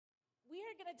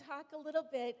are going to talk a little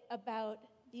bit about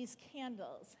these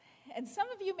candles. And some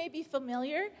of you may be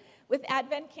familiar with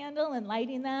Advent candle and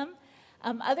lighting them.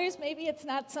 Others, maybe it's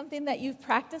not something that you've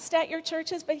practiced at your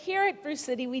churches, but here at Bruce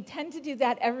City, we tend to do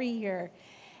that every year.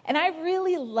 And I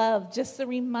really love just the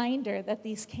reminder that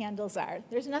these candles are.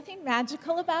 There's nothing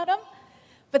magical about them,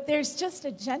 but there's just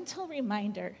a gentle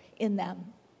reminder in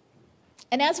them.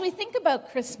 And as we think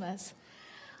about Christmas,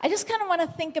 I just kind of want to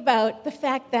think about the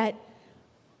fact that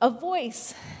a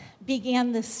voice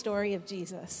began this story of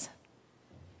Jesus.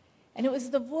 And it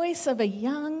was the voice of a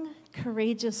young,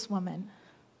 courageous woman.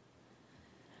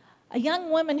 A young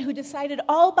woman who decided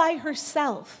all by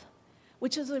herself,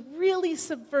 which is a really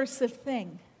subversive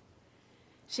thing.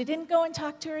 She didn't go and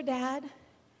talk to her dad.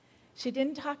 She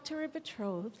didn't talk to her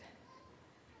betrothed.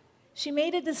 She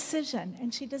made a decision,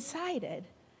 and she decided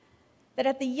that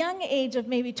at the young age of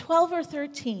maybe 12 or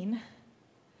 13,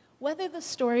 whether the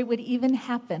story would even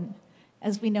happen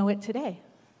as we know it today.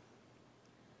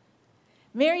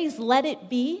 Mary's Let It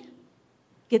Be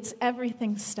gets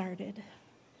everything started.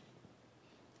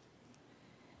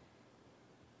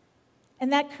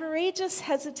 And that courageous,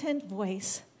 hesitant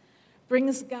voice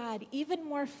brings God even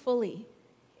more fully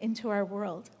into our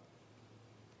world.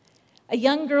 A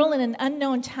young girl in an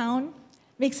unknown town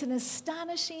makes an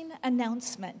astonishing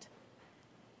announcement.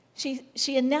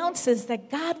 She announces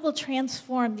that God will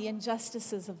transform the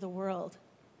injustices of the world.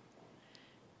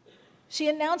 She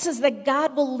announces that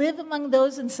God will live among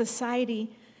those in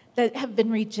society that have been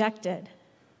rejected,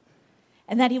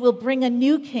 and that he will bring a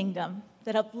new kingdom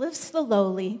that uplifts the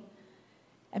lowly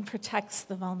and protects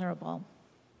the vulnerable.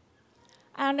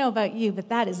 I don't know about you, but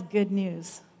that is good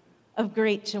news of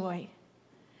great joy.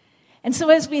 And so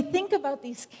as we think about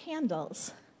these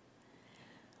candles,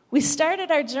 we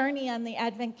started our journey on the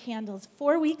Advent candles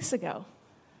 4 weeks ago.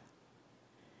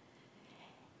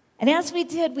 And as we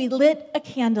did, we lit a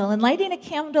candle. And lighting a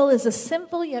candle is a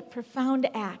simple yet profound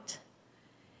act.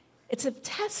 It's a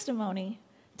testimony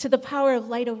to the power of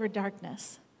light over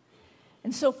darkness.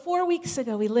 And so 4 weeks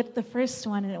ago, we lit the first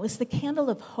one, and it was the candle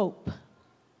of hope.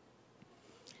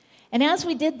 And as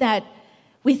we did that,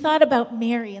 we thought about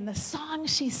Mary and the song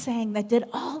she sang that did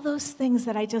all those things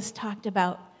that I just talked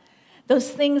about.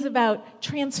 Those things about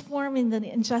transforming the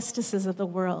injustices of the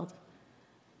world.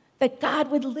 That God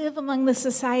would live among the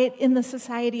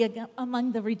society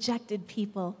among the rejected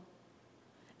people.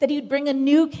 That he would bring a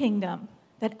new kingdom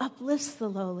that uplifts the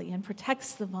lowly and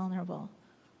protects the vulnerable.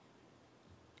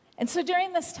 And so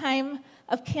during this time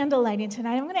of candle lighting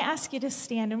tonight, I'm going to ask you to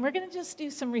stand, and we're going to just do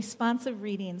some responsive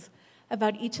readings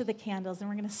about each of the candles, and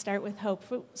we're going to start with hope.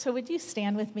 So would you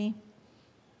stand with me?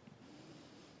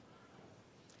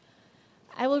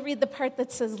 I will read the part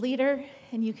that says leader,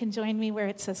 and you can join me where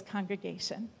it says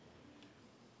congregation.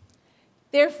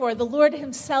 Therefore, the Lord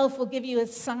himself will give you a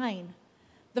sign.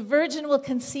 The virgin will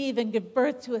conceive and give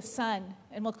birth to a son,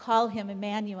 and will call him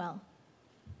Emmanuel.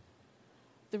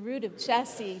 The root of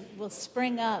Jesse will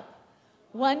spring up,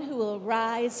 one who will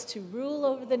rise to rule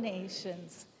over the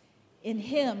nations. In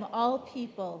him all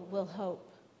people will hope.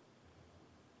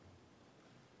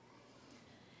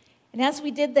 And as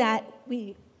we did that,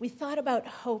 we thought about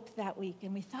hope that week,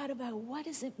 and we thought about what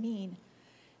does it mean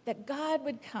that God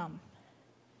would come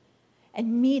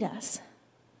and meet us.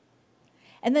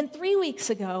 And then 3 weeks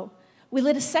ago, we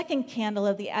lit a second candle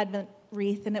of the Advent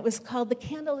wreath, and it was called the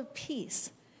Candle of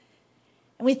Peace.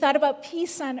 And we thought about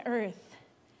peace on earth.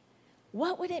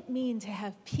 What would it mean to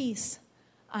have peace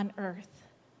on earth?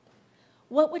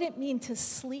 What would it mean to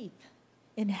sleep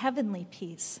in heavenly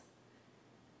peace?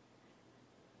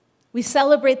 We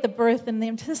celebrate the birth and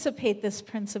anticipate this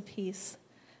Prince of Peace,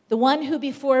 the one who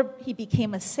before he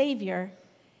became a savior,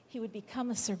 he would become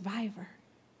a survivor,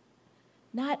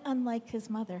 not unlike his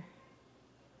mother,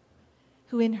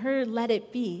 who in her Let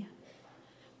It Be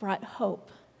brought hope.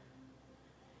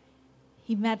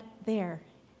 He met there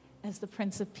as the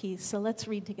Prince of Peace. So let's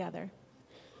read together.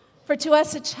 For to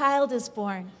us a child is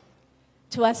born,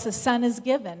 to us a son is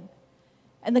given,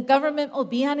 and the government will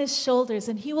be on his shoulders,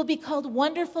 and he will be called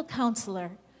Wonderful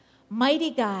Counselor, Mighty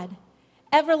God,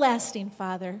 Everlasting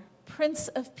Father, Prince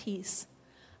of Peace.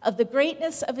 Of the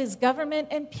greatness of his government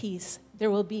and peace,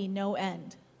 there will be no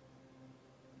end.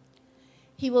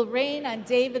 He will reign on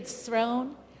David's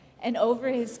throne and over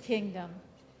his kingdom,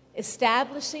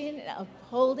 establishing and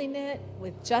upholding it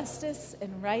with justice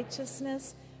and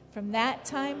righteousness from that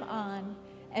time on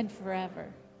and forever.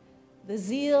 The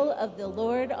zeal of the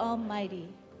Lord Almighty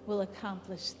will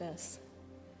accomplish this.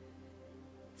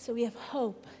 So we have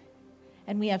hope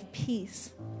and we have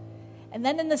peace. And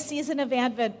then in the season of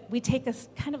Advent, we take a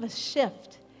kind of a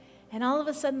shift. And all of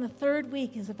a sudden, the third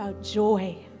week is about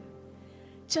joy.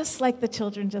 just like the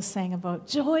children just sang about.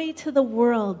 Joy to the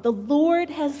world, the Lord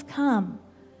has come.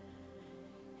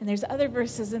 And there's other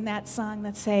verses in that song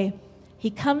that say,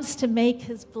 he comes to make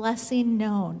his blessing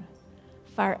known,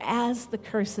 far as the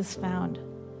curse is found.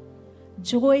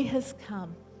 Joy has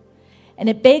come. And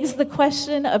it begs the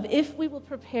question of if we will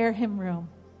prepare him room.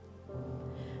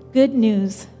 Good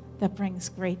news that brings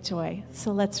great joy.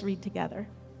 So let's read together.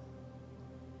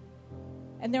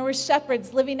 And there were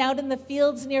shepherds living out in the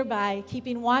fields nearby,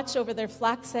 keeping watch over their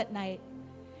flocks at night.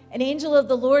 An angel of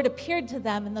the Lord appeared to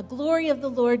them, and the glory of the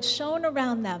Lord shone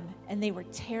around them, and they were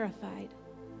terrified.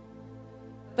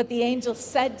 But the angel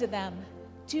said to them,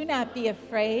 "Do not be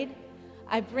afraid.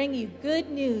 I bring you good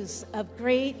news of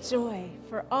great joy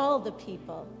for all the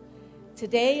people.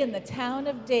 Today in the town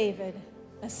of David,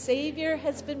 a Savior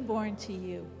has been born to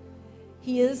you.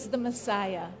 He is the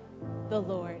Messiah, the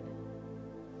Lord."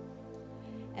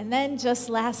 And then just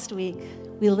last week,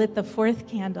 we lit the fourth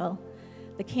candle,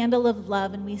 the candle of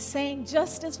love, and we sang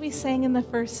just as we sang in the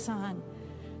first song.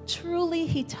 Truly,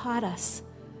 he taught us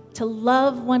to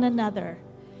love one another.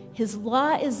 His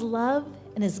law is love,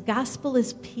 and his gospel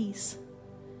is peace.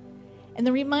 And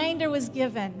the reminder was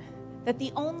given that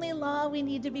the only law we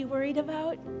need to be worried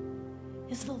about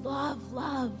is the law of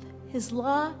love. His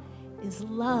law is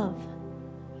love.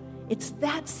 It's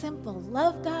that simple.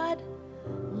 Love God,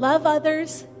 love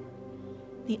others,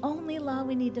 the only law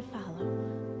we need to follow.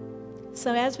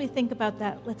 So as we think about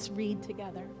that, let's read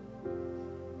together.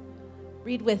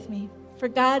 Read with me. For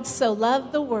God so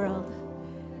loved the world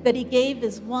that he gave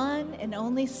his one and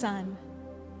only Son,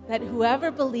 that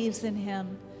whoever believes in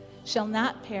him shall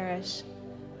not perish,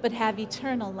 but have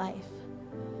eternal life.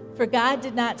 For God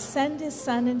did not send his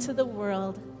Son into the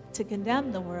world to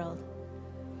condemn the world,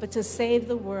 but to save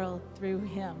the world through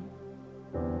him.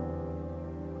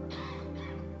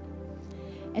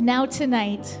 And now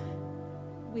tonight,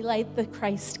 we light the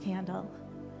Christ candle,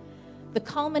 the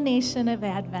culmination of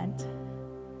Advent,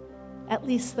 at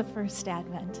least the first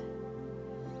Advent.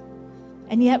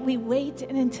 And yet we wait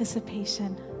in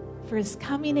anticipation for his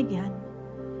coming again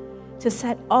to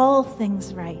set all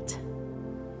things right.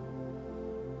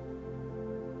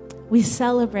 We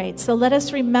celebrate, so let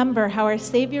us remember how our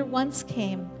Savior once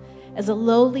came as a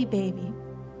lowly baby,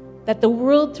 that the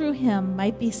world through him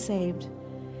might be saved,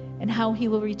 and how he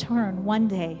will return one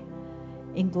day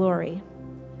in glory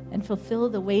and fulfill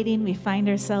the waiting we find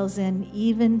ourselves in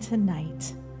even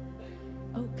tonight.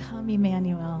 Oh, come,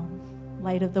 Emmanuel,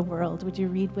 light of the world. Would you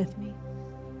read with me?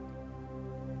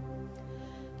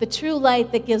 The true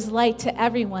light that gives light to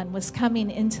everyone was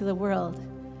coming into the world.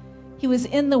 He was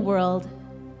in the world,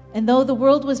 and though the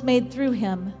world was made through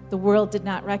him, the world did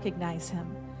not recognize him.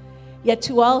 Yet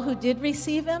to all who did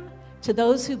receive him, to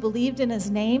those who believed in his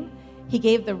name, he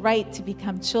gave the right to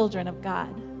become children of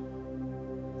God.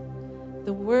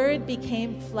 The Word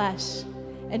became flesh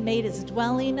and made his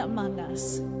dwelling among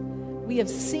us. We have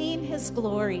seen his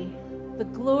glory, the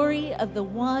glory of the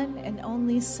one and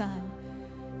only Son,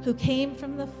 who came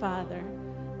from the Father,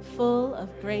 full of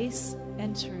grace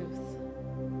and truth.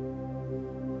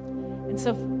 And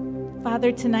so,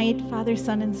 Father, tonight, Father,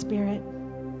 Son, and Spirit,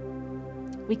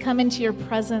 we come into your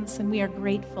presence and we are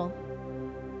grateful.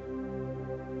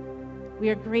 We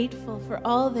are grateful for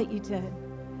all that you did,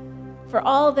 for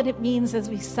all that it means as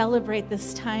we celebrate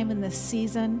this time and this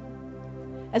season,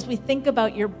 as we think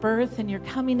about your birth and your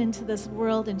coming into this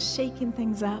world and shaking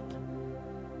things up.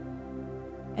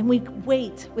 And we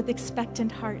wait with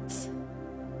expectant hearts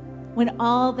when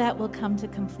all that will come to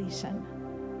completion,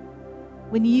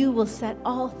 when you will set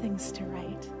all things to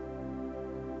right,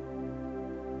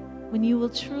 when you will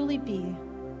truly be,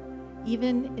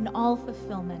 even in all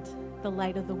fulfillment, the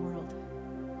light of the world.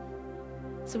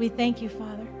 So we thank you,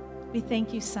 Father. We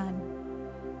thank you, Son.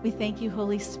 We thank you,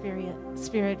 Holy Spirit,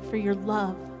 for your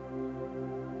love,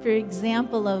 for your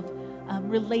example of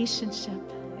relationship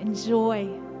and joy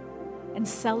and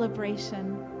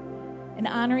celebration and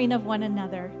honoring of one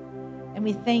another. And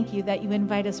we thank you that you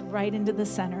invite us right into the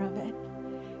center of it.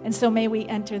 And so may we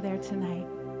enter there tonight.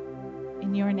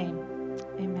 In your name,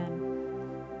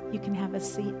 amen. You can have a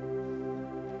seat.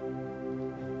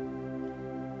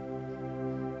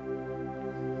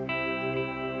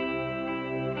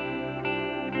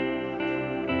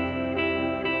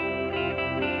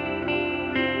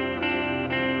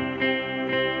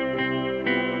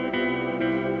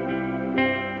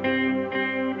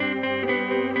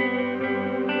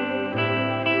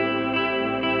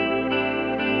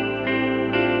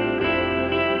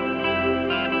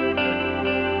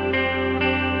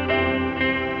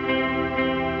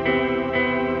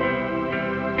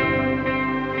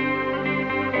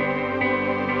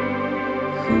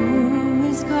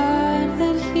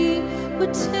 Royalty,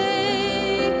 royalty.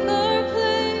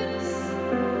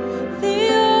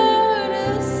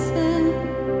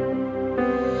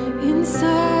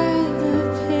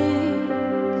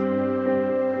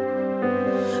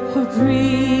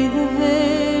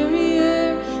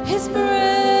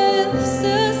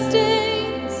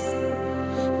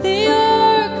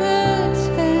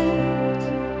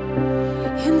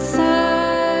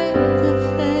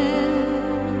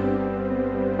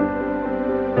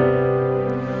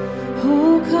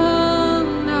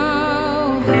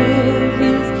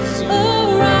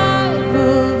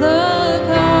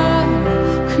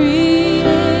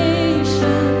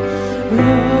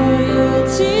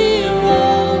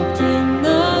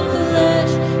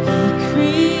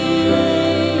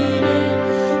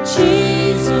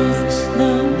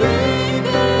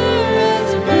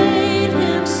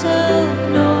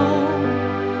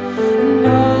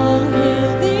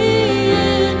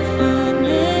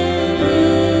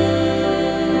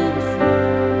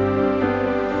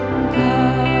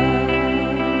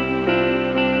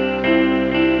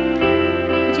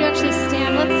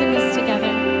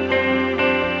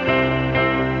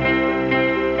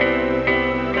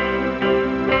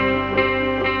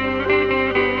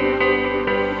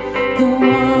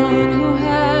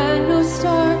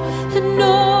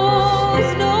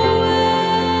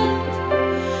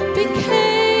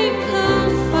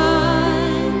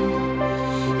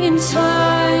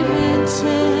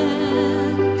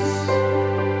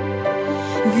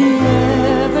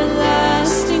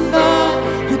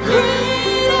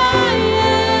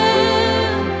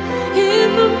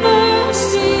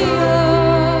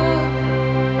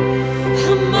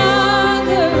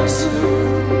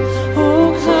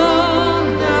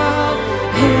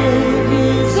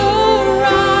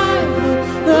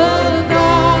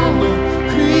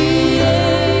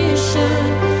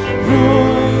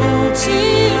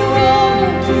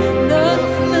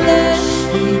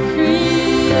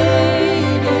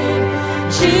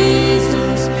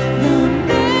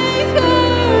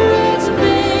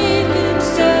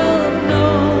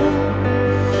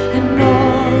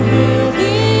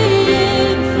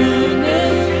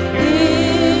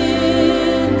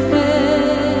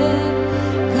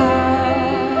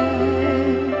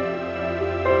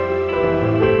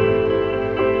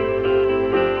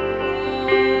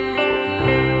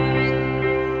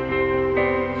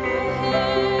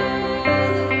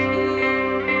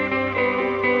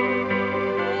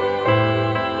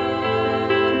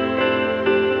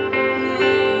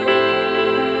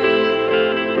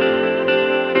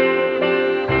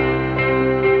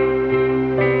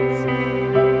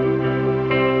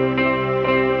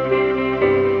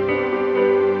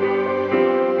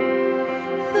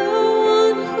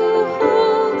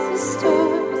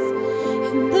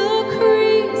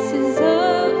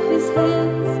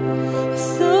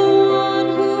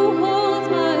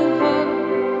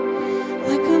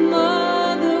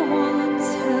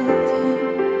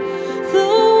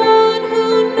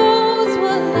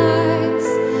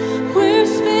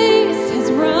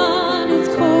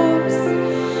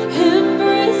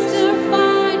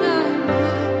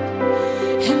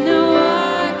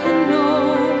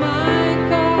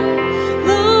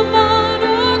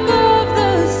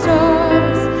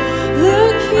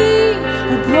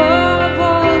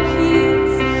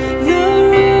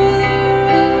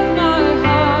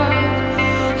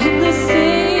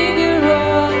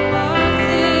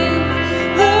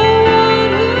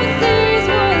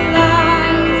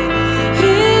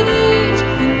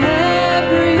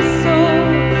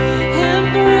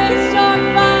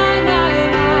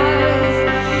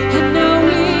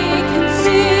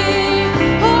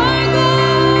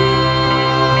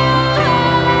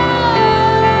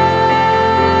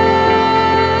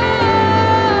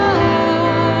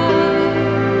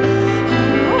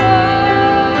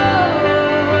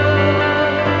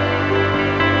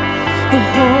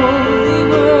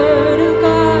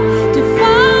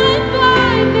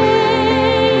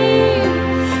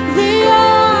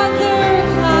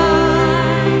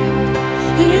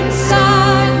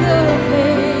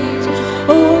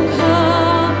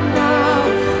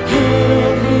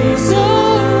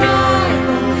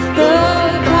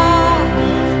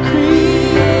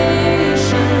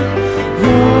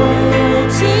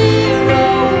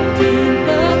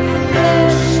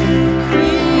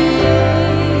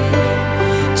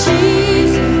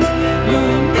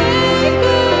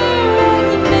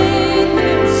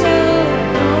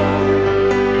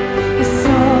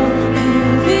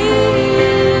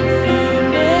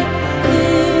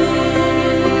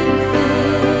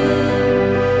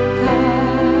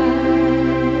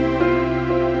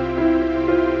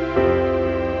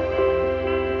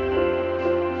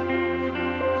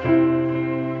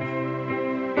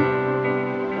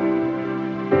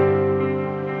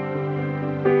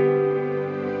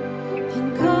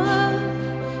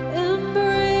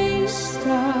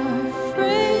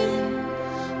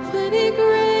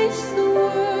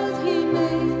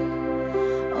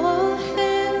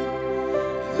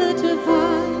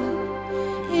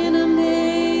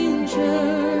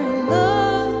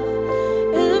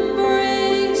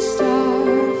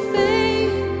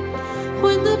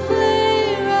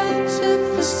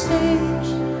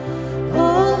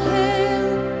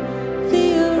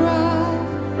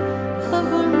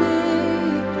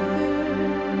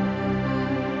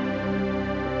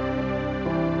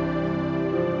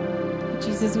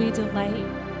 Jesus, we delight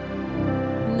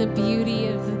in the beauty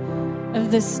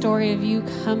of this story of you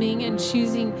coming and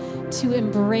choosing to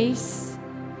embrace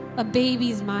a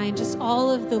baby's mind. Just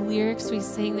all of the lyrics we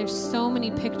sing, there's so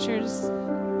many pictures.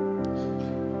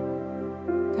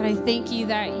 God, I thank you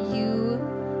that you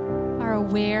are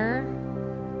aware,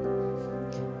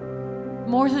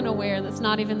 more than aware, that's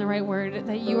not even the right word,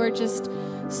 that you are just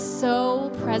so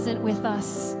present with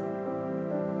us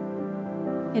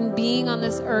in being on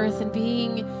this earth and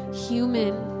being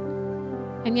human.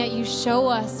 And yet you show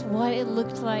us what it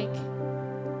looked like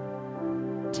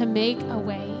to make a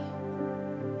way,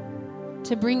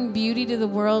 to bring beauty to the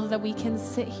world that we can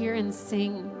sit here and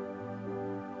sing.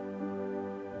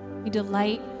 We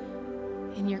delight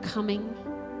in your coming.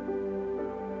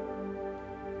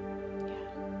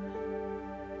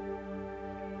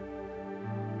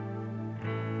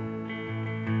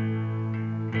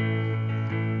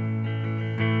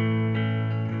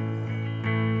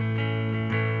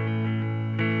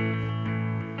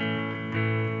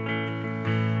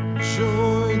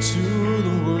 Joy to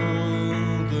the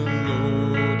world, the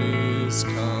Lord is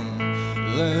come.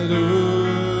 Let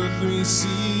earth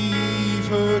receive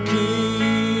her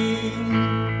King.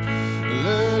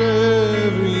 Let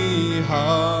every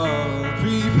heart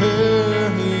prepare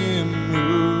him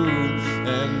room.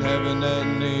 And heaven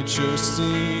and nature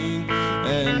sing,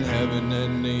 and heaven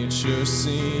and nature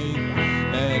sing,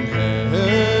 and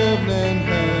heaven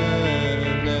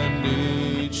and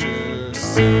nature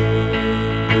sing.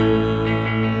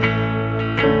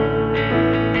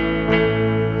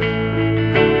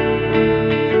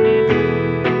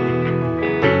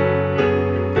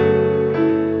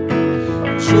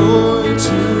 Joy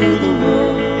to the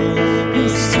world, the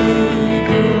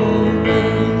Savior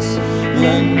reigns.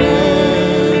 Let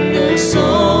men their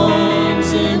songs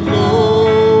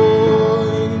employ,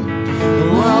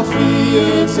 while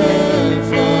fields and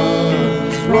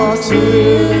floods, rocks,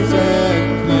 hills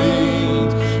and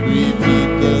plains repeat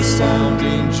the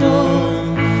sounding joy,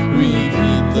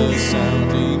 repeat the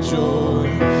sounding joy,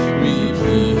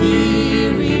 repeat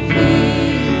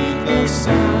the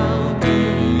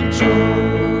sounding joy.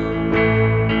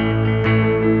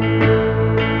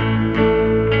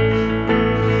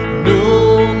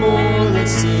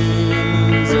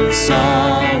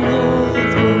 Sorrow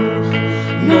through,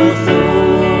 no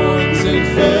thorns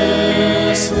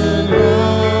infest the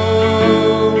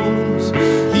rose.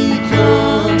 He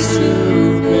comes to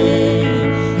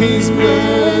make his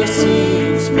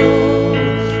blessings flow.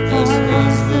 Far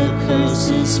as the curse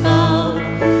is found,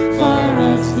 far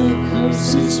as the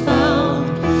curse is found,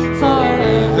 far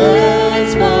as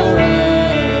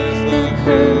the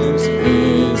curse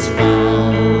is found.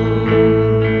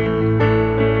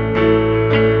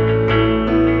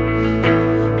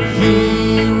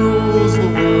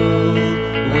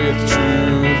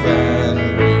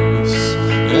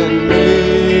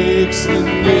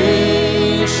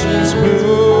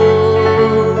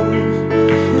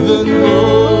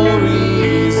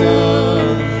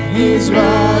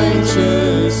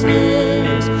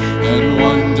 Righteousness and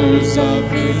wonders of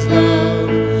his love,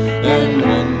 and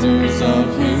wonders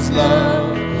of his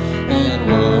love, and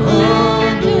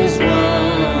wonders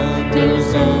of his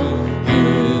love.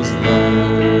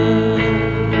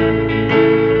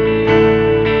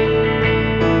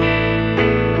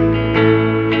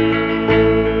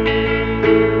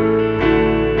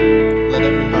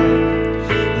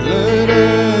 Let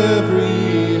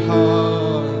every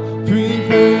heart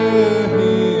prepare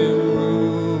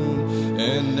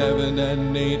heaven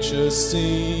and nature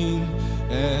sing,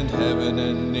 and heaven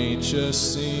and nature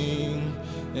sing,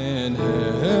 and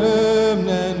heaven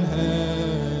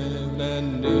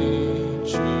and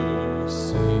nature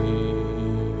sing.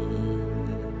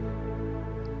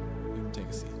 You can take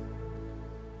a seat.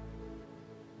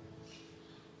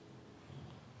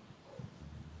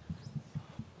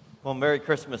 Well, Merry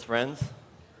Christmas, friends.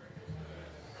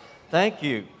 Thank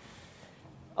you.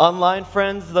 Online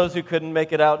friends, those who couldn't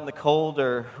make it out in the cold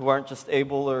or who aren't just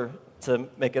able or to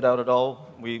make it out at all,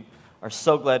 we are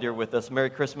so glad you're with us. Merry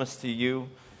Christmas to you.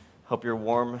 Hope you're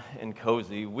warm and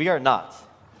cozy. We are not.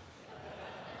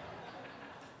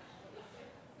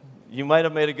 You might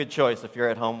have made a good choice if you're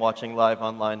at home watching live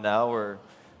online now, or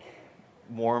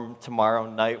warm tomorrow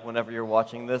night whenever you're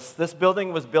watching this. This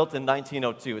building was built in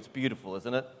 1902. It's beautiful,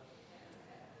 isn't it?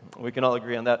 We can all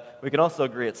agree on that. We can also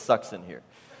agree it sucks in here.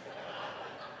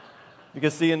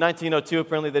 Because see, in 1902,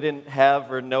 apparently they didn't have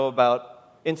or know about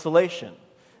insulation.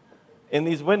 In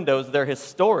these windows, they're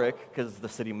historic, because the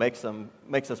city makes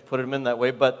us put them in that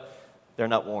way, but they're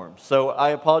not warm. So I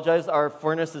apologize, our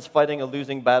furnace is fighting a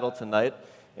losing battle tonight,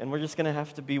 and we're just going to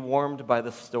have to be warmed by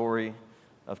the story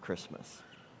of Christmas.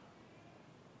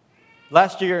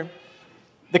 Last year,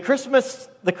 the Christmas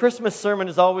sermon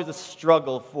is always a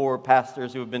struggle for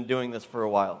pastors who have been doing this for a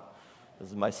while. This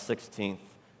is my 16th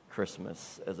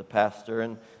Christmas as a pastor,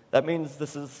 and that means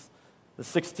this is the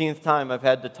 16th time I've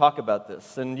had to talk about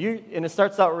this. And it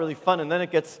starts out really fun, and then it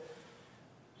gets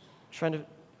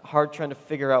hard trying to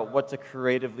figure out what to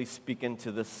creatively speak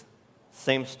into this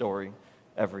same story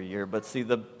every year. But see,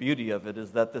 the beauty of it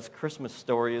is that this Christmas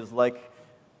story is like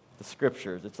the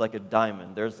Scriptures. It's like a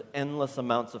diamond. There's endless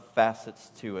amounts of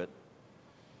facets to it.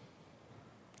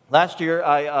 Last year,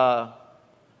 I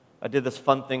did this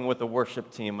fun thing with the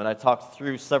worship team, and I talked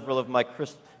through several of my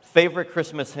favorite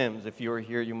Christmas hymns. If you were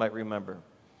here, you might remember.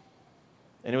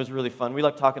 And it was really fun. We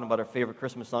like talking about our favorite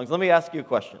Christmas songs. Let me ask you a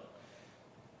question.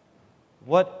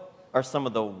 What are some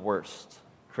of the worst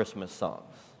Christmas songs?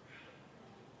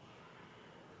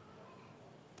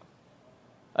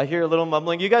 I hear a little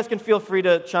mumbling. You guys can feel free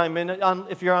to chime in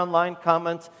if you're online,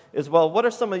 comment as well. What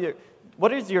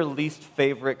is your least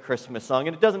favorite Christmas song?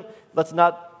 And let's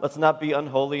not be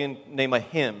unholy and name a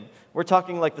hymn. We're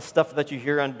talking like the stuff that you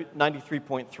hear on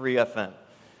 93.3 FM.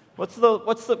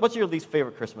 What's your least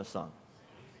favorite Christmas song?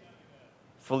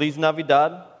 Feliz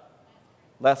Navidad?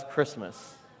 Last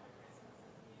Christmas.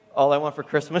 All I want for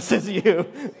Christmas is you.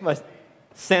 My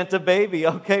Santa baby.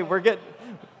 Okay,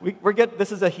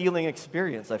 this is a healing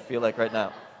experience, I feel like, right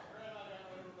now.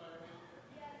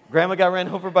 Grandma got ran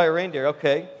over by a reindeer.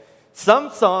 Okay. Some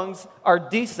songs are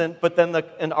decent, but then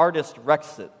an artist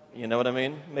wrecks it. You know what I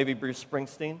mean? Maybe Bruce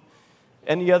Springsteen.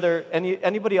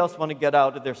 Anybody else want to get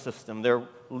out of their system their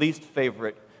least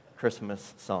favorite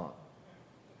Christmas song?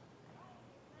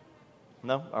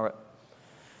 No? All right.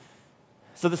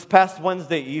 So this past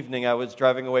Wednesday evening, I was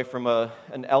driving away from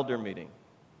an elder meeting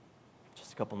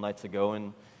just a couple nights ago,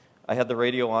 and I had the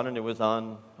radio on, and it was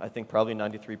on, I think, probably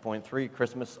 93.3,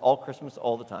 Christmas,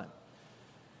 all the time.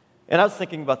 And I was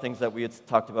thinking about things that we had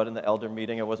talked about in the elder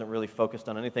meeting. I wasn't really focused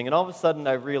on anything. And all of a sudden,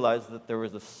 I realized that there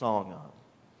was a song on.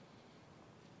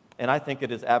 And I think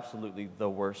it is absolutely the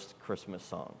worst Christmas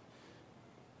song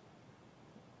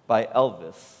by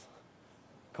Elvis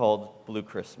called Blue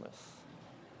Christmas.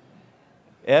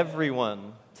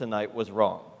 Everyone tonight was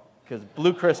wrong, because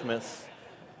Blue Christmas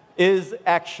is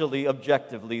actually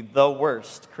objectively the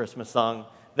worst Christmas song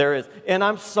there is. And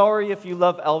I'm sorry if you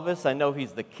love Elvis. I know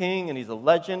he's the king and he's a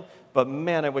legend, but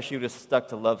man, I wish you'd have stuck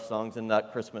to love songs and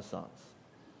not Christmas songs.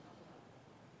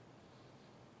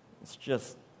 It's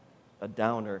just a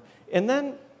downer. And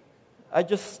then I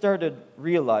just started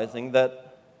realizing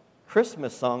that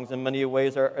Christmas songs in many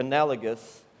ways are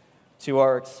analogous to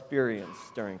our experience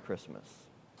during Christmas.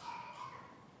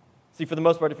 See, for the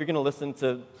most part, if you're going to listen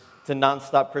to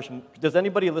nonstop Christmas, does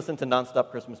anybody listen to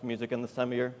nonstop Christmas music in this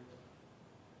time of year?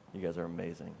 You guys are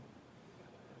amazing.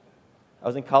 I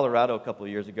was in Colorado a couple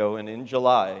of years ago, and in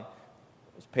July, I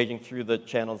was paging through the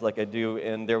channels like I do,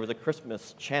 and there was a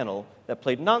Christmas channel that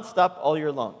played nonstop all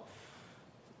year long.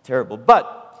 Terrible.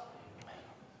 But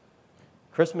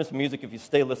Christmas music, if you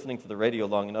stay listening to the radio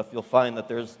long enough, you'll find that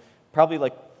there's probably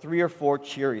like 3 or 4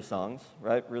 cheery songs,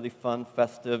 right? Really fun,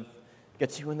 festive,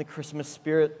 gets you in the Christmas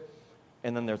spirit.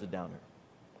 And then there's a downer.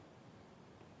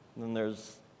 And then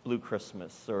there's Blue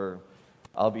Christmas, or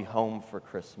I'll Be Home for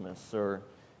Christmas, or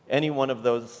any one of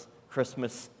those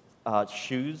Christmas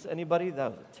shoes. Anybody?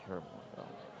 That was a terrible one.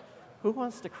 Who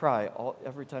wants to cry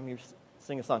every time you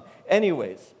sing a song?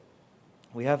 Anyways,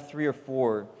 we have 3 or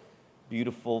 4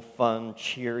 beautiful, fun,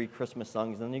 cheery Christmas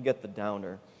songs, and then you get the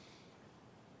downer.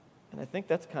 And I think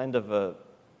that's kind of a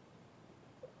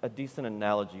decent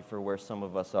analogy for where some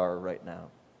of us are right now.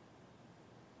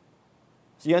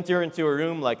 So you enter into a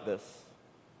room like this,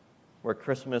 where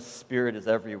Christmas spirit is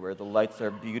everywhere. The lights are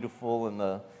beautiful,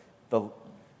 and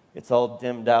it's all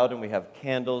dimmed out, and we have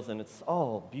candles, and it's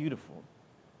all beautiful.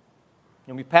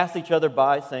 And we pass each other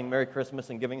by saying Merry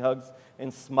Christmas and giving hugs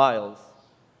and smiles.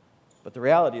 But the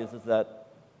reality is that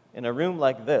in a room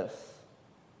like this,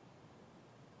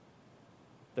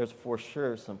 there's for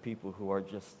sure some people who are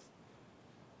just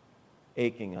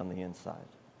aching on the inside.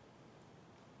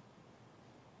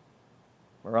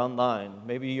 Or online,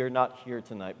 maybe you're not here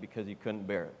tonight because you couldn't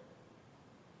bear it,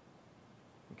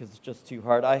 because it's just too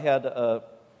hard. I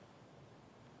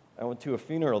went to a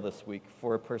funeral this week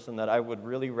for a person that I would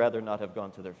really rather not have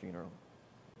gone to their funeral.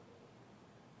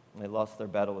 They lost their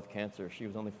battle with cancer. She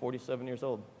was only 47 years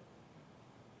old.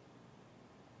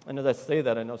 And as I say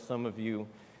that, I know some of you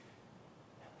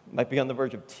might be on the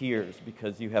verge of tears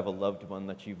because you have a loved one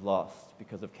that you've lost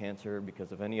because of cancer or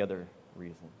because of any other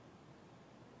reason.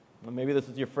 Well, maybe this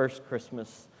is your first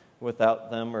Christmas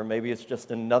without them, or maybe it's just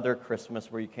another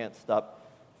Christmas where you can't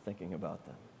stop thinking about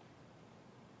them.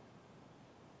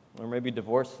 Or maybe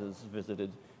divorce has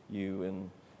visited you and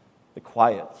the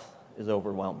quiet is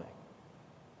overwhelming.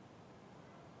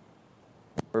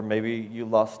 Or maybe you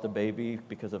lost a baby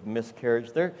because of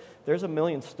miscarriage. There's a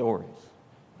million stories.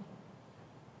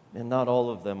 And not all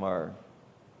of them are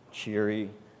cheery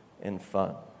and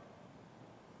fun.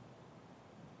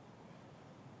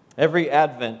 Every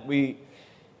Advent, we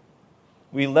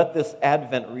let this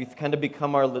Advent wreath kind of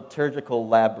become our liturgical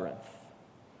labyrinth,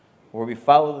 where we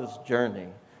follow this journey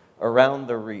around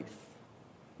the wreath,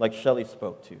 like Shelley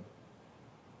spoke to,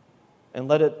 and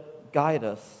let it guide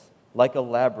us like a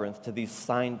labyrinth to these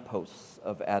signposts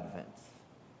of Advent.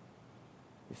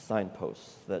 These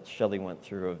signposts that Shelley went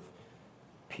through of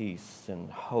peace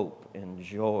and hope and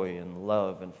joy and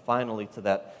love, and finally to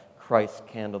that Christ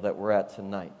candle that we're at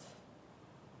tonight.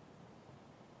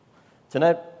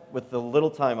 Tonight, with the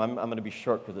little time, I'm going to be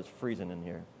short because it's freezing in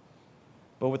here.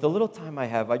 But with the little time I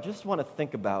have, I just want to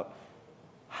think about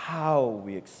how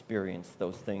we experience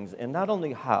those things, and not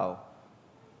only how,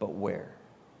 but where.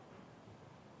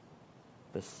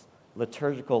 This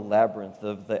liturgical labyrinth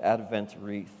of the Advent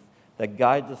wreath that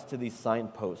guides us to these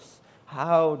signposts.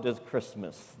 How does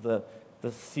Christmas, the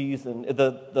season,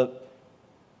 the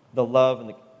love and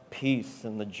the peace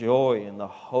and the joy and the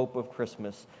hope of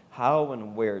Christmas, how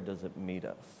and where does it meet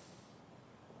us?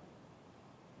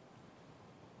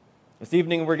 This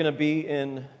evening we're going to be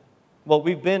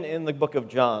we've been in the book of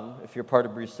John. If you're part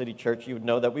of Bruce City Church, you would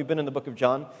know that we've been in the book of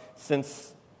John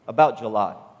since about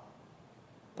July.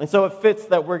 And so it fits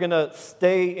that we're going to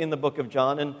stay in the book of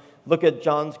John and look at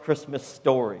John's Christmas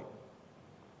story.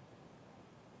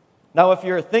 Now, if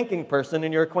you're a thinking person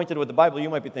and you're acquainted with the Bible, you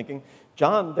might be thinking,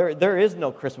 John, there is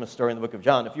no Christmas story in the book of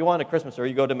John. If you want a Christmas story,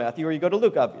 you go to Matthew or you go to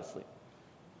Luke, obviously.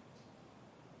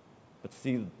 But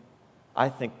see, I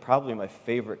think probably my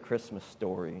favorite Christmas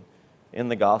story in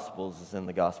the Gospels is in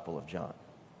the Gospel of John.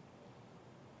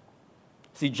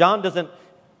 See, John doesn't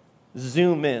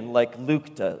zoom in like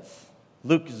Luke does.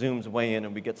 Luke zooms way in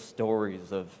and we get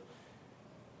stories of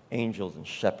angels and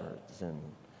shepherds and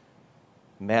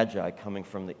magi coming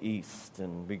from the east,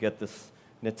 and we get this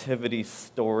nativity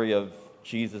story of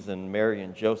Jesus and Mary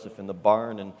and Joseph in the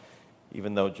barn. And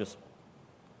even though, just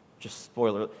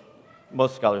spoiler,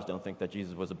 most scholars don't think that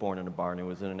Jesus was born in a barn. He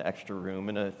was in an extra room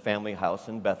in a family house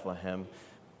in Bethlehem,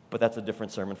 but that's a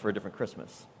different sermon for a different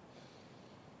Christmas.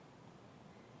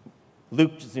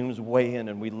 Luke zooms way in,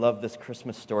 and we love this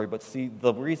Christmas story. But see,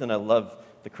 the reason I love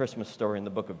the Christmas story in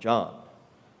the book of John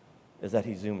is that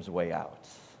he zooms way out.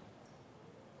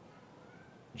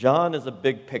 John is a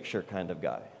big picture kind of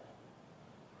guy.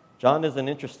 John isn't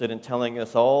interested in telling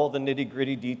us all the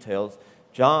nitty-gritty details.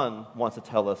 John wants to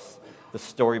tell us the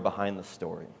story behind the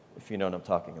story, if you know what I'm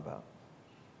talking about.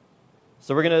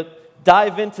 So we're going to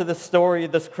dive into the story,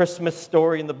 this Christmas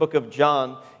story in the book of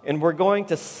John, and we're going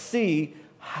to see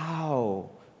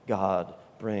how God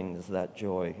brings that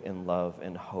joy and love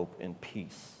and hope and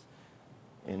peace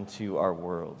into our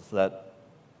worlds that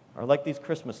are like these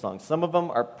Christmas songs. Some of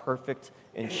them are perfect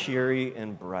and cheery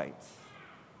and bright.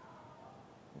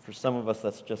 And for some of us,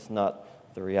 that's just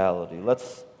not the reality.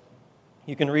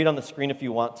 You can read on the screen if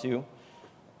you want to.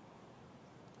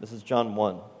 This is John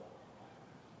 1.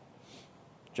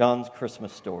 John's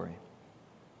Christmas story.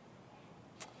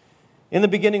 In the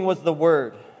beginning was the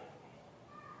Word,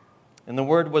 and the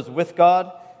Word was with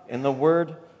God, and the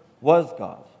Word was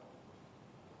God.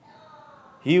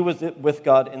 He was with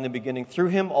God in the beginning. Through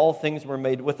him all things were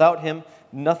made. Without him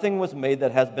nothing was made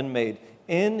that has been made.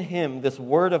 In him, this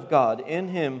Word of God, in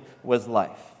him was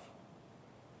life.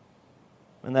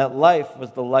 And that life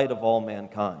was the light of all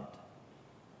mankind.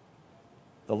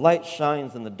 The light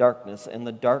shines in the darkness, and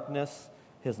the darkness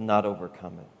has not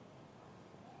overcome it.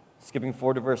 Skipping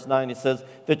forward to verse 9, he says,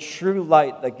 the true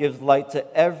light that gives light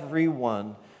to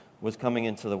everyone was coming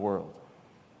into the world.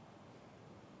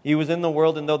 He was in the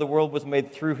world, and though the world was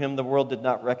made through him, the world did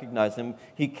not recognize him.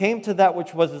 He came to that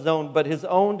which was his own, but his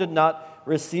own did not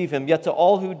receive him. Yet to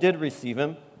all who did receive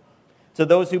him, to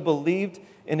those who believed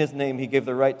in his name, he gave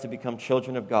the right to become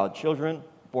children of God. Children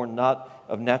born not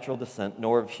of natural descent,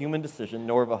 nor of human decision,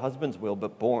 nor of a husband's will,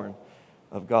 but born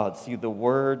of God. See, the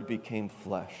Word became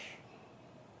flesh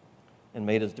and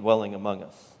made his dwelling among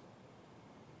us.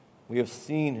 We have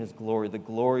seen his glory, the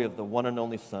glory of the one and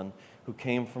only Son, who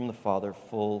came from the Father,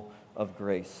 full of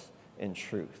grace and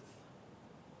truth.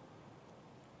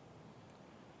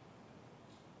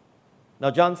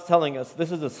 Now, John's telling us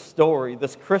this is a story,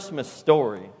 this Christmas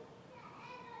story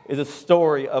is a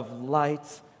story of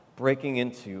light breaking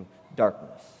into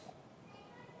darkness.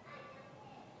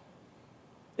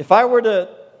 If I were to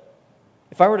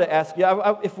ask you,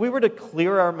 if we were to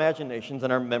clear our imaginations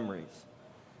and our memories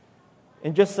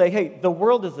and just say, hey, the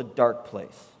world is a dark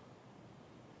place,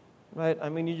 right? I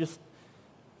mean, you just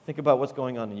think about what's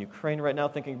going on in Ukraine right now,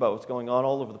 thinking about what's going on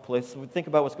all over the place. We think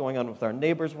about what's going on with our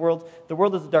neighbors' world. The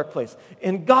world is a dark place,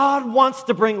 and God wants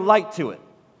to bring light to it.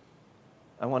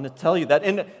 I want to tell you that.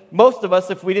 And most of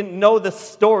us, if we didn't know this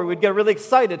story, we'd get really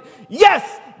excited.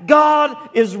 Yes, God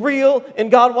is real, and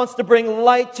God wants to bring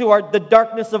light to the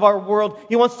darkness of our world.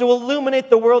 He wants to illuminate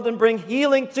the world and bring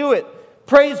healing to it.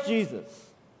 Praise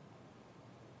Jesus.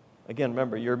 Again,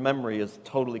 remember, your memory is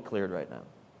totally cleared right now.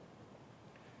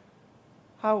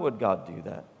 How would God do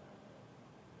that?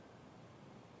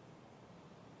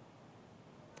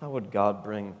 How would God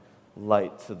bring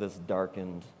light to this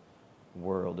darkened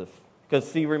world? Because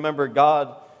see, remember,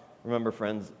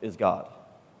 friends, is God.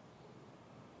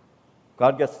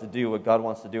 God gets to do what God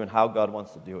wants to do and how God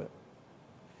wants to do it.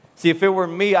 See, if it were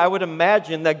me, I would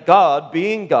imagine that God,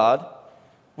 being God,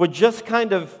 would just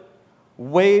kind of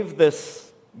wave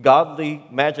this godly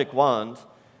magic wand,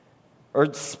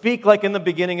 or speak like in the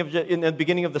beginning of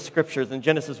the Scriptures in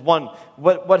Genesis 1.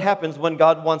 What happens when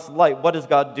God wants light? What does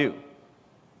God do?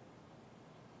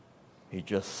 He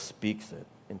just speaks it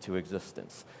into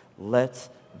existence. Let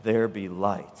there be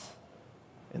light.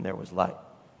 And there was light.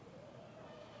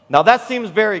 Now that seems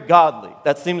very godly.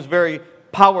 That seems very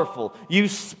powerful. You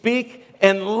speak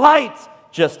and light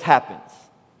just happens.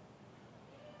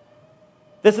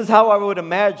 This is how I would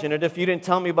imagine it if you didn't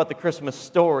tell me about the Christmas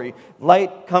story.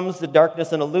 Light comes to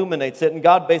darkness and illuminates it, and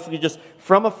God basically just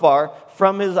from afar,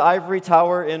 from his ivory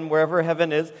tower in wherever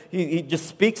heaven is, he just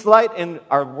speaks light and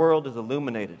our world is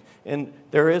illuminated. And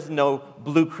there is no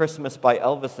Blue Christmas by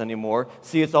Elvis anymore.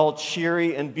 See, it's all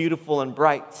cheery and beautiful and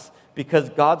bright because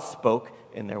God spoke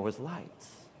and there was light.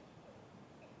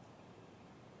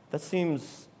 That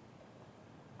seems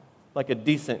like a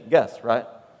decent guess, right?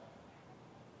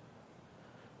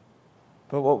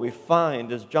 But what we find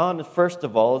is first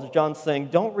of all, John's saying,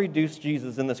 don't reduce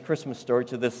Jesus in this Christmas story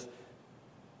to this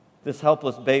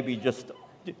helpless baby. Just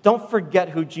don't forget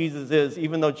who Jesus is,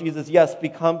 even though Jesus,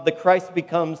 the Christ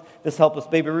becomes this helpless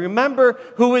baby. Remember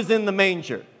who is in the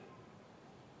manger.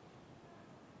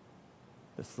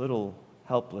 This little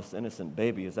helpless, innocent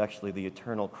baby is actually the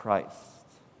eternal Christ,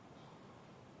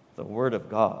 the Word of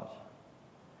God.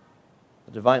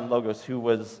 The divine Logos who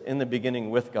was in the beginning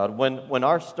with God. When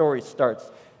our story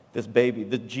starts, this baby,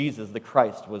 the Jesus, the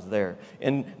Christ was there.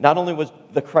 And not only was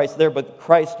the Christ there, but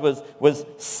Christ was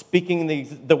speaking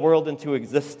the world into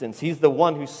existence. He's the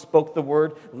one who spoke the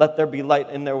word, let there be light,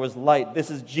 and there was light. This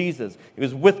is Jesus. He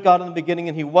was with God in the beginning,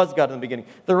 and he was God in the beginning.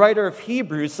 The writer of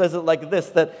Hebrews says it like this,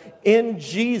 that in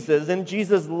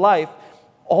Jesus' life,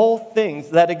 all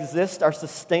things that exist are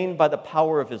sustained by the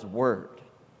power of his word.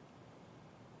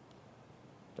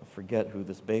 Forget who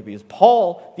this baby is.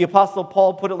 The Apostle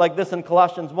Paul put it like this in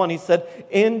Colossians 1. He said,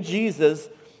 in Jesus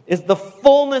is the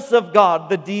fullness of God,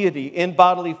 the deity, in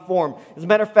bodily form. As a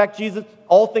matter of fact,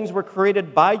 all things were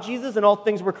created by Jesus and all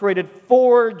things were created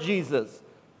for Jesus.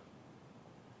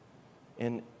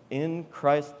 And in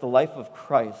Christ, the life of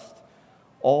Christ,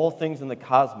 all things in the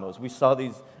cosmos. We saw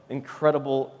these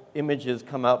incredible images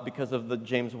come out because of the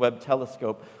James Webb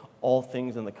telescope. All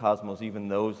things in the cosmos, even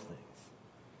those things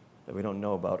that we don't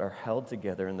know about, are held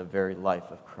together in the very life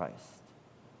of Christ.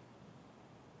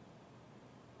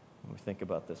 When we think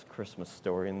about this Christmas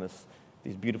story and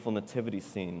these beautiful nativity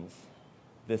scenes,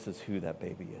 this is who that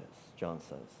baby is, John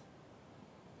says.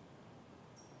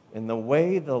 And the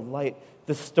way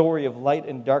the story of light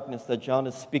and darkness that John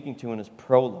is speaking to in his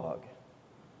prologue,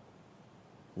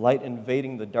 light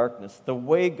invading the darkness, the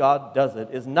way God does it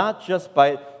is not just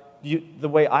by the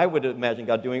way I would imagine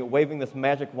God doing it, waving this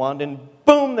magic wand and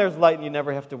boom, there's light and you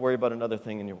never have to worry about another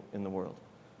thing in the world.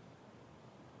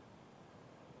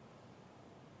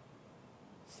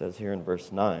 It says here in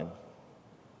verse 9,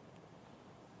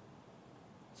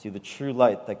 See, the true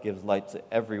light that gives light to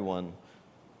everyone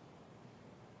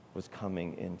was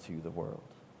coming into the world.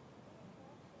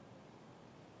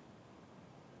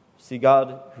 See,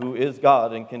 God, who is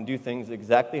God and can do things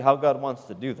exactly how God wants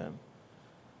to do them,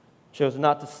 chose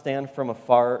not to stand from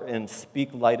afar and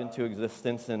speak light into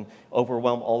existence and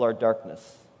overwhelm all our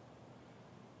darkness.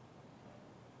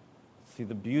 See,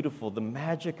 the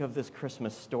magic of this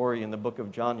Christmas story in the book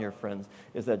of John here, friends,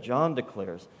 is that John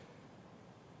declares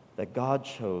that God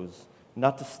chose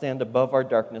not to stand above our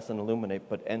darkness and illuminate,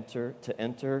 but to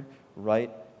enter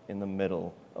right in the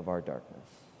middle of our darkness.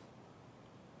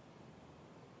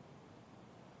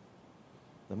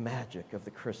 The magic of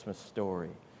the Christmas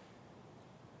story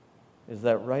is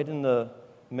that right in the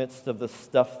midst of the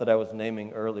stuff that I was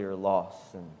naming earlier, loss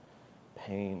and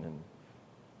pain and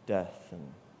death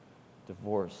and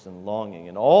divorce and longing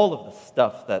and all of the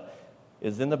stuff that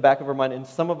is in the back of our mind, and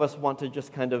some of us want to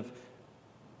just kind of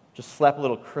just slap a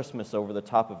little Christmas over the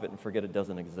top of it and forget it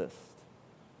doesn't exist.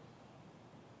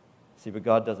 See, but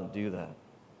God doesn't do that.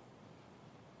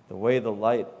 The way the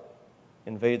light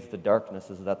invades the darkness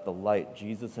is that the light,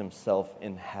 Jesus himself,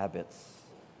 inhabits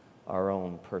our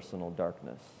own personal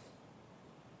darkness.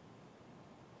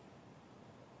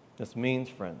 This means,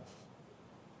 friends,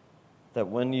 that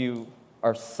when you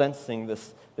are sensing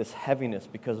this heaviness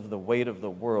because of the weight of the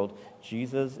world,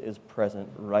 Jesus is present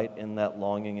right in that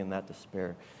longing and that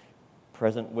despair,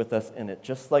 present with us in it.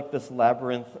 Just like this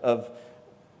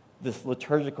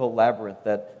liturgical labyrinth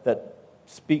that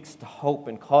speaks to hope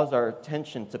and calls our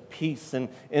attention to peace and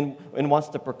wants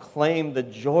to proclaim the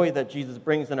joy that Jesus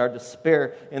brings in our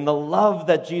despair and the love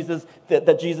that Jesus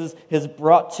has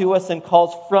brought to us and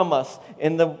calls from us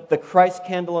in the Christ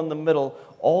candle in the middle.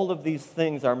 All of these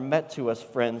things are met to us,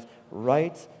 friends,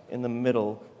 right in the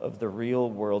middle of the real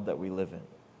world that we live in.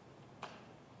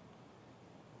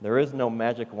 There is no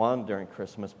magic wand during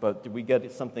Christmas, but we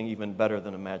get something even better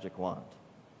than a magic wand.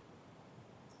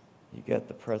 You get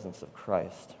the presence of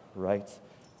Christ right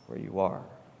where you are.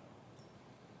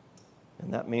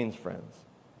 And that means, friends,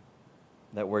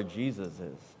 that where Jesus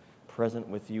is, present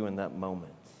with you in that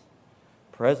moment,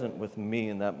 present with me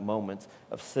in that moment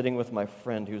of sitting with my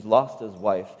friend who's lost his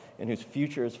wife and whose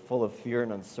future is full of fear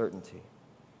and uncertainty.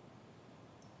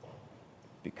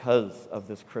 Because of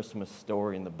this Christmas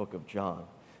story in the book of John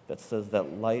that says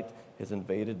that light has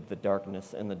invaded the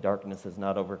darkness and the darkness has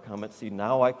not overcome it. See,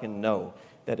 now I can know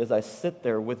that as I sit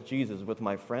there with Jesus, with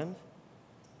my friend,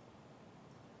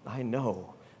 I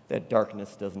know that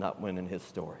darkness does not win in his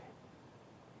story.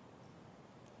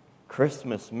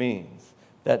 Christmas means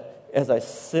that as I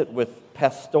sit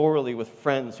pastorally with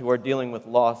friends who are dealing with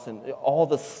loss and all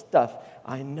the stuff,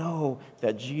 I know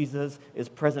that Jesus is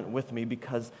present with me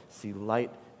because, see,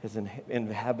 light has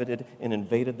inhabited and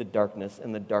invaded the darkness,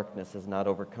 and the darkness has not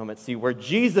overcome it. See, where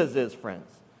Jesus is, friends,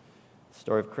 the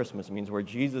story of Christmas means where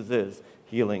Jesus is,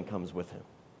 healing comes with him.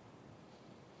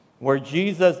 Where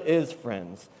Jesus is,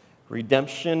 friends,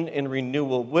 redemption and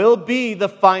renewal will be the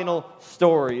final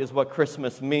story, is what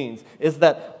Christmas means. Is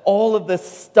that all of this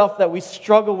stuff that we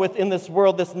struggle with in this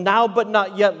world, this now but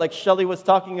not yet, like Shelley was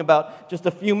talking about just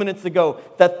a few minutes ago,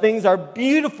 that things are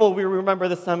beautiful, we remember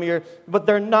this time of year, but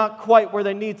they're not quite where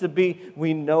they need to be.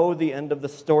 We know the end of the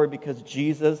story because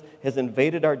Jesus has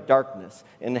invaded our darkness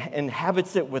and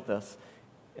inhabits it with us,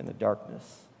 and the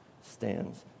darkness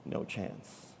stands no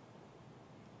chance.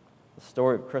 The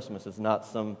story of Christmas is not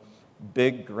some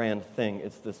big, grand thing.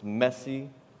 It's this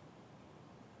messy,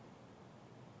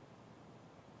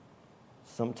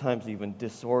 sometimes even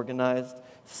disorganized,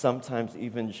 sometimes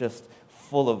even just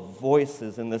full of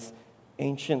voices in this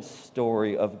ancient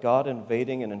story of God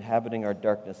invading and inhabiting our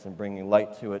darkness and bringing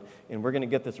light to it. And we're going to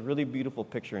get this really beautiful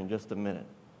picture in just a minute.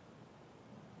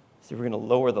 See, we're going to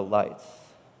lower the lights.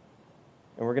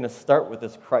 And we're going to start with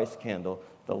this Christ candle,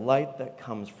 the light that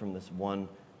comes from this one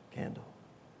candle.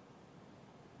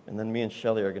 And then me and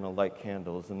Shelley are going to light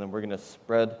candles, and then we're going to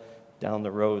spread down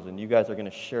the rows, and you guys are going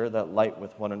to share that light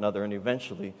with one another, and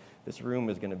eventually this room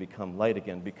is going to become light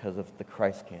again because of the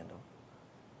Christ candle.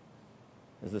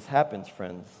 As this happens,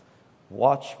 friends,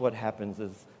 watch what happens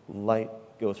as light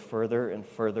goes further and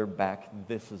further back.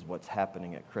 This is what's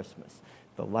happening at Christmas.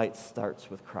 The light starts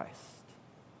with Christ.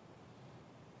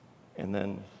 And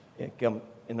then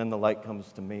the light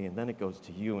comes to me, and then it goes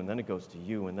to you, and then it goes to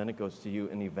you, and then it goes to you,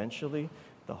 and eventually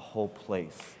the whole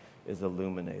place is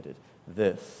illuminated.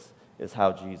 This is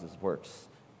how Jesus works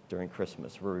during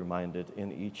Christmas. We're reminded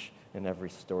in each and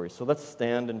every story. So let's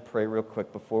stand and pray real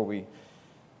quick before we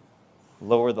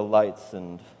lower the lights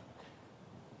and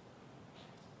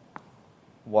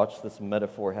watch this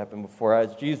metaphor happen before our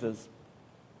eyes. Jesus,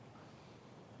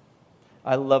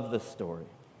 I love this story.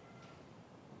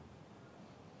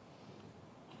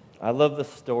 I love the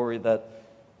story that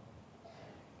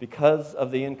because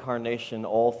of the incarnation,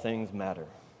 all things matter.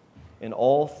 And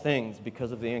all things,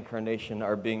 because of the incarnation,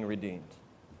 are being redeemed.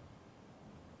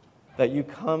 That you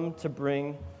come to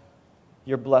bring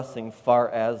your blessing far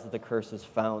as the curse is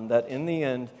found. That in the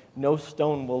end, no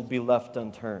stone will be left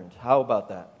unturned. How about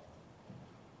that?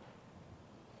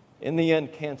 In the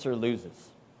end, cancer loses.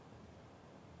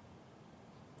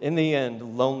 In the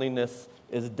end, loneliness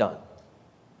is done.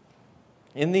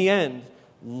 In the end,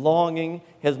 longing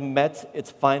has met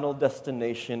its final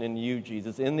destination in you,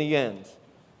 Jesus. In the end,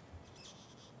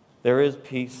 there is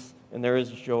peace and there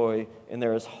is joy and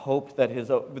there is hope that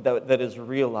is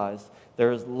realized.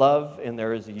 There is love and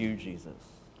there is you, Jesus.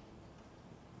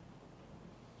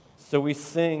 So we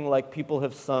sing like people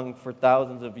have sung for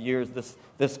thousands of years,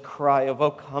 this cry of,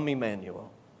 "O come,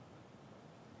 Emmanuel."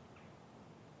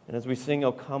 And as we sing,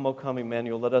 O come,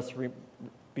 Emmanuel," let us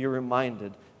be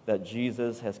reminded that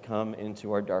Jesus has come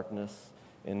into our darkness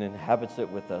and inhabits it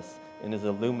with us and is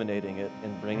illuminating it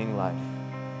and bringing life.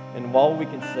 And all we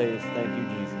can say is, thank you,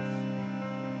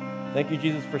 Jesus. Thank you,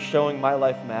 Jesus, for showing my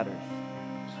life matters.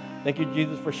 Thank you,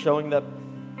 Jesus, for showing that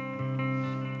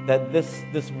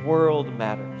this world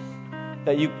matters,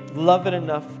 that you love it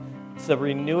enough to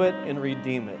renew it and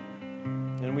redeem it.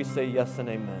 And we say yes and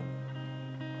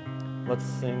amen. Let's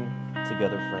sing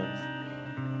together, friends.